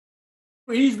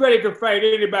He's ready to fight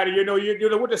anybody. You know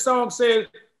what the song says,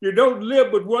 you don't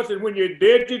live but once, and when you're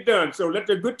dead, you're done. So let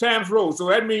the good times roll. So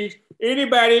that means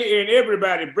anybody and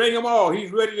everybody, bring them all.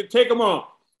 He's ready to take them on.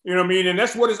 You know what I mean? And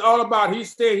that's what it's all about. He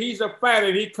said he's a fighter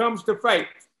and he comes to fight.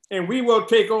 And we will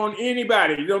take on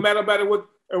anybody. No matter what,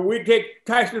 we take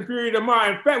Tyson Fury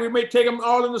tomorrow. In fact, we may take them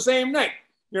all in the same night.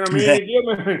 You know what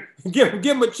I mean? give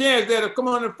them a chance there to come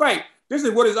on and fight. This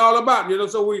is what it's all about,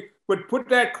 so we would put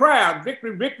that cry,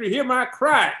 victory, victory, hear my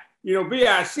cry,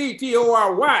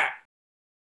 VICTORY.